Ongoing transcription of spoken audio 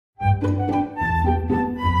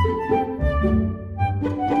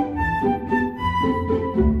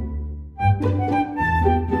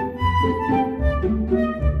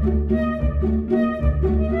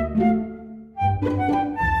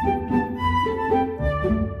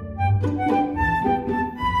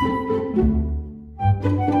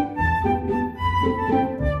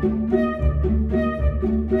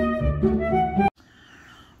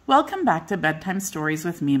Welcome back to Bedtime Stories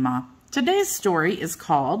with Meemaw. Today's story is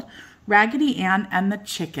called Raggedy Ann and the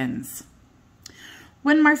Chickens.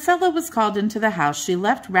 When Marcella was called into the house, she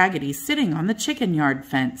left Raggedy sitting on the chicken yard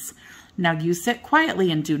fence. "Now you sit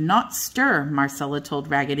quietly and do not stir," Marcella told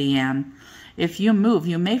Raggedy Ann. "If you move,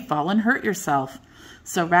 you may fall and hurt yourself."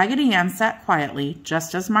 So Raggedy Ann sat quietly,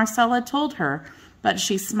 just as Marcella told her, but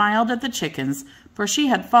she smiled at the chickens, for she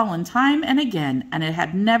had fallen time and again, and it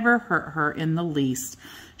had never hurt her in the least.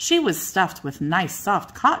 She was stuffed with nice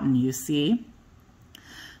soft cotton, you see.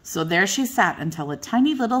 So there she sat until a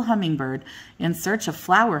tiny little hummingbird, in search of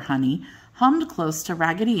flower honey, hummed close to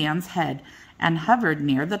Raggedy Ann's head and hovered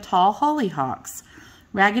near the tall hollyhocks.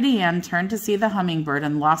 Raggedy Ann turned to see the hummingbird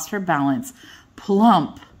and lost her balance.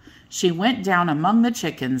 Plump! She went down among the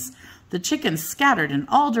chickens. The chickens scattered in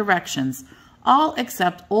all directions, all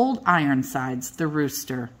except Old Ironsides, the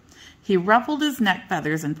rooster. He ruffled his neck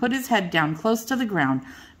feathers and put his head down close to the ground,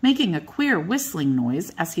 making a queer whistling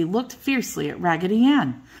noise as he looked fiercely at Raggedy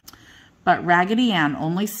Ann. But Raggedy Ann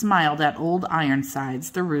only smiled at Old Ironsides,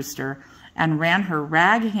 the rooster, and ran her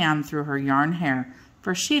rag hand through her yarn hair,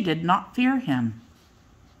 for she did not fear him.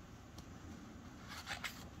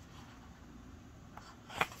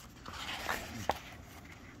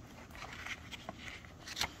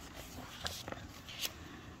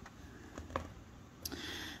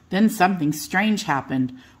 Then something strange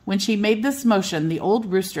happened. When she made this motion, the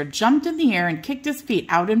old rooster jumped in the air and kicked his feet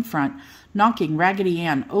out in front, knocking Raggedy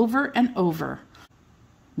Ann over and over.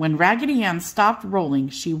 When Raggedy Ann stopped rolling,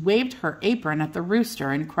 she waved her apron at the rooster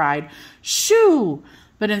and cried, "Shoo!"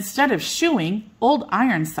 But instead of shooing, Old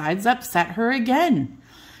Ironsides upset her again.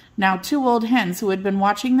 Now 2 old hens who had been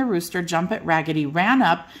watching the rooster jump at Raggedy ran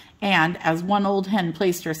up, and as one old hen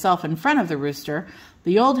placed herself in front of the rooster,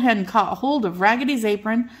 the old hen caught hold of Raggedy's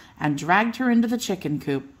apron and dragged her into the chicken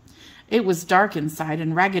coop. It was dark inside,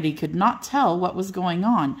 and Raggedy could not tell what was going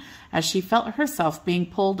on, as she felt herself being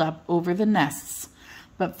pulled up over the nests.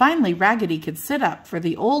 But finally Raggedy could sit up, for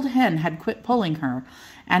the old hen had quit pulling her,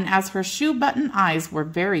 and as her shoe-button eyes were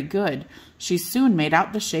very good, she soon made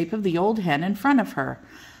out the shape of the old hen in front of her.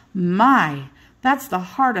 "My, that's the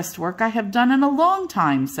hardest work I have done in a long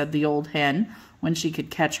time," said the old hen, when she could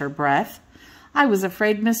catch her breath. "I was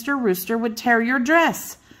afraid Mr. Rooster would tear your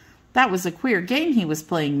dress." "That was a queer game he was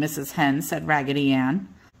playing, Mrs. Hen," said Raggedy Ann.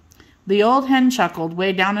 The old hen chuckled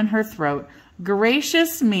way down in her throat.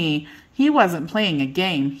 "Gracious me, he wasn't playing a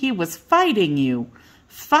game, he was fighting you."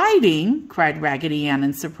 "Fighting?" cried Raggedy Ann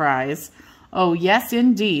in surprise. "Oh, yes,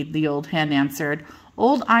 indeed," the old hen answered.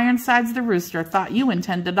 "Old Ironsides the rooster thought you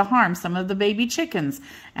intended to harm some of the baby chickens,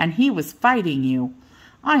 and he was fighting you."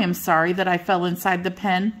 "I am sorry that I fell inside the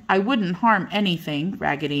pen. I wouldn't harm anything,"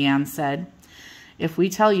 Raggedy Ann said. "If we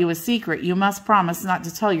tell you a secret, you must promise not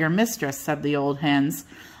to tell your mistress," said the old hens.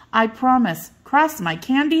 "I promise. Cross my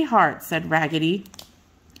candy heart," said Raggedy.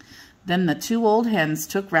 Then the 2 old hens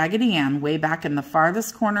took Raggedy Ann way back in the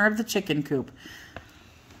farthest corner of the chicken coop.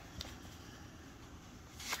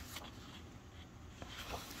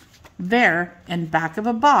 There, in back of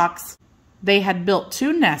a box, they had built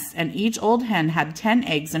 2 nests, and each old hen had 10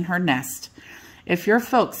 eggs in her nest. "If your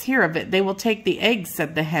folks hear of it, they will take the eggs,"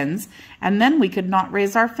 said the hens, "and then we could not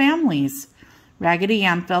raise our families." Raggedy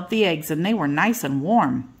Ann felt the eggs, and they were nice and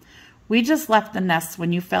warm. "We just left the nests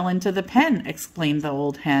when you fell into the pen," explained the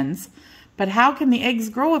old hens. "But how can the eggs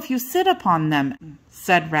grow if you sit upon them?"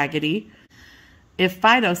 said Raggedy. "If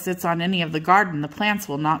Fido sits on any of the garden, the plants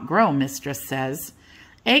will not grow, Mistress says."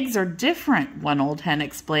 "Eggs are different," one old hen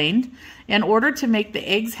explained. "In order to make the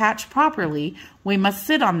eggs hatch properly, we must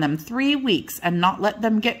sit on them 3 weeks and not let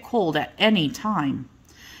them get cold at any time."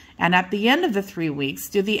 "And at the end of the 3 weeks,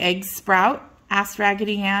 do the eggs sprout?" asked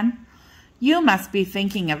Raggedy Ann. "You must be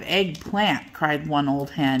thinking of eggplant," cried one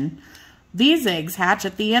old hen. "These eggs hatch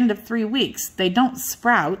at the end of 3 weeks. They don't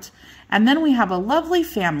sprout. And then we have a lovely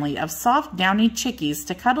family of soft, downy chickies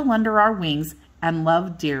to cuddle under our wings and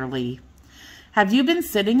love dearly." "Have you been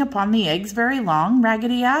sitting upon the eggs very long?"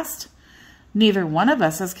 Raggedy asked. "Neither one of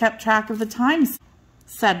us has kept track of the time,"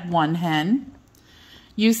 said one hen.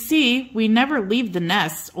 "You see, we never leave the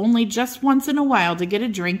nests, only just once in a while to get a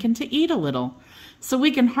drink and to eat a little. So we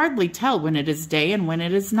can hardly tell when it is day and when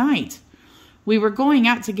it is night." "We were going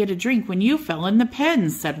out to get a drink when you fell in the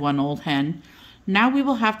pen," said one old hen. "Now we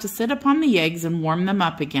will have to sit upon the eggs and warm them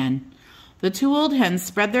up again." The 2 old hens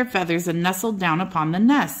spread their feathers and nestled down upon the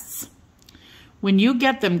nests. "When you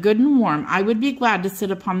get them good and warm, I would be glad to sit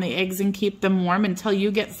upon the eggs and keep them warm until you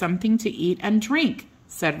get something to eat and drink,"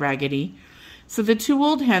 said Raggedy. So the 2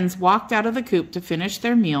 old hens walked out of the coop to finish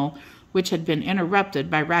their meal, which had been interrupted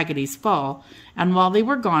by Raggedy's fall, and while they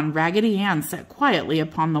were gone, Raggedy Ann sat quietly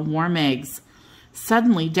upon the warm eggs.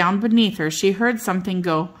 Suddenly, down beneath her, she heard something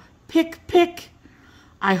go, "Pick, pick."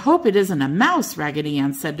 "I hope it isn't a mouse," Raggedy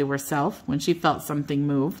Ann said to herself when she felt something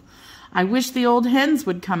move. "I wish the old hens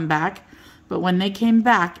would come back." But when they came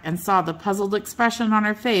back and saw the puzzled expression on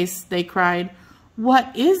her face, they cried,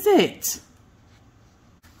 "What is it?"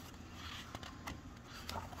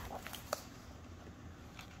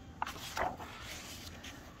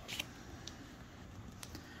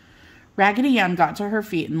 Raggedy Ann got to her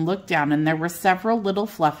feet and looked down, and there were several little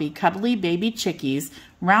fluffy, cuddly baby chickies,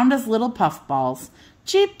 round as little puffballs.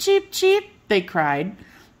 "Cheep, cheep, cheep," they cried.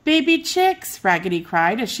 "Baby chicks," Raggedy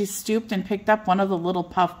cried as she stooped and picked up one of the little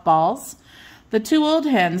puffballs. The two old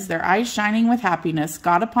hens, their eyes shining with happiness,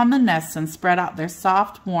 got upon the nests and spread out their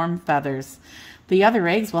soft, warm feathers. "The other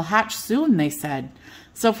eggs will hatch soon," they said.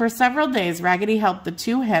 So for several days, Raggedy helped the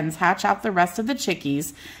two hens hatch out the rest of the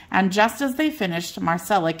chickies, and just as they finished,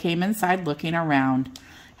 Marcella came inside looking around.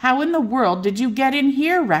 "How in the world did you get in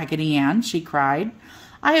here, Raggedy Ann?" she cried.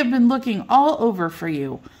 "I have been looking all over for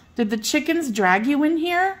you. Did the chickens drag you in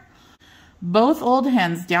here?" Both old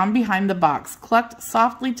hens down behind the box clucked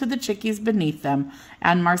softly to the chickies beneath them,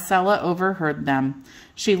 and Marcella overheard them.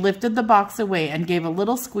 She lifted the box away and gave a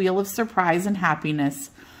little squeal of surprise and happiness.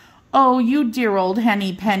 "Oh, you dear old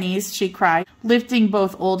henny pennies," she cried, lifting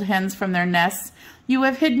both old hens from their nests. "You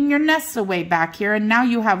have hidden your nests away back here, and now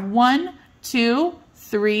you have 1, 2,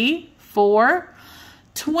 3, 4,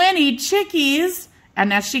 20 chickies!"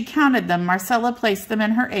 And as she counted them, Marcella placed them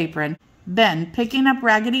in her apron. Then, picking up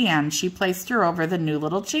Raggedy Ann, she placed her over the new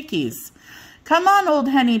little chickies. "Come on, old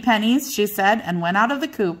henny pennies," she said, and went out of the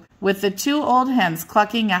coop with the two old hens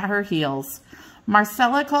clucking at her heels.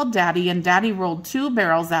 Marcella called Daddy, and Daddy rolled 2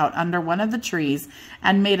 barrels out under one of the trees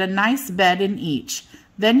and made a nice bed in each.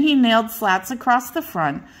 Then he nailed slats across the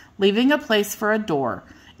front, leaving a place for a door.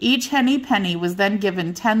 Each henny penny was then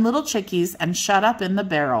given 10 little chickies and shut up in the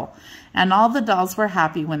barrel. And all the dolls were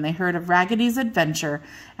happy when they heard of Raggedy's adventure,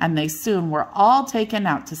 and they soon were all taken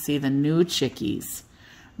out to see the new chickies.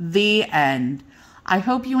 The end. I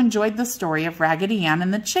hope you enjoyed the story of Raggedy Ann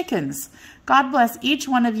and the chickens. God bless each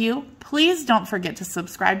one of you. Please don't forget to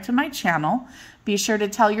subscribe to my channel. Be sure to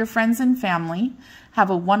tell your friends and family. Have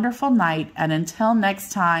a wonderful night, and until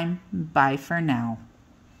next time, bye for now.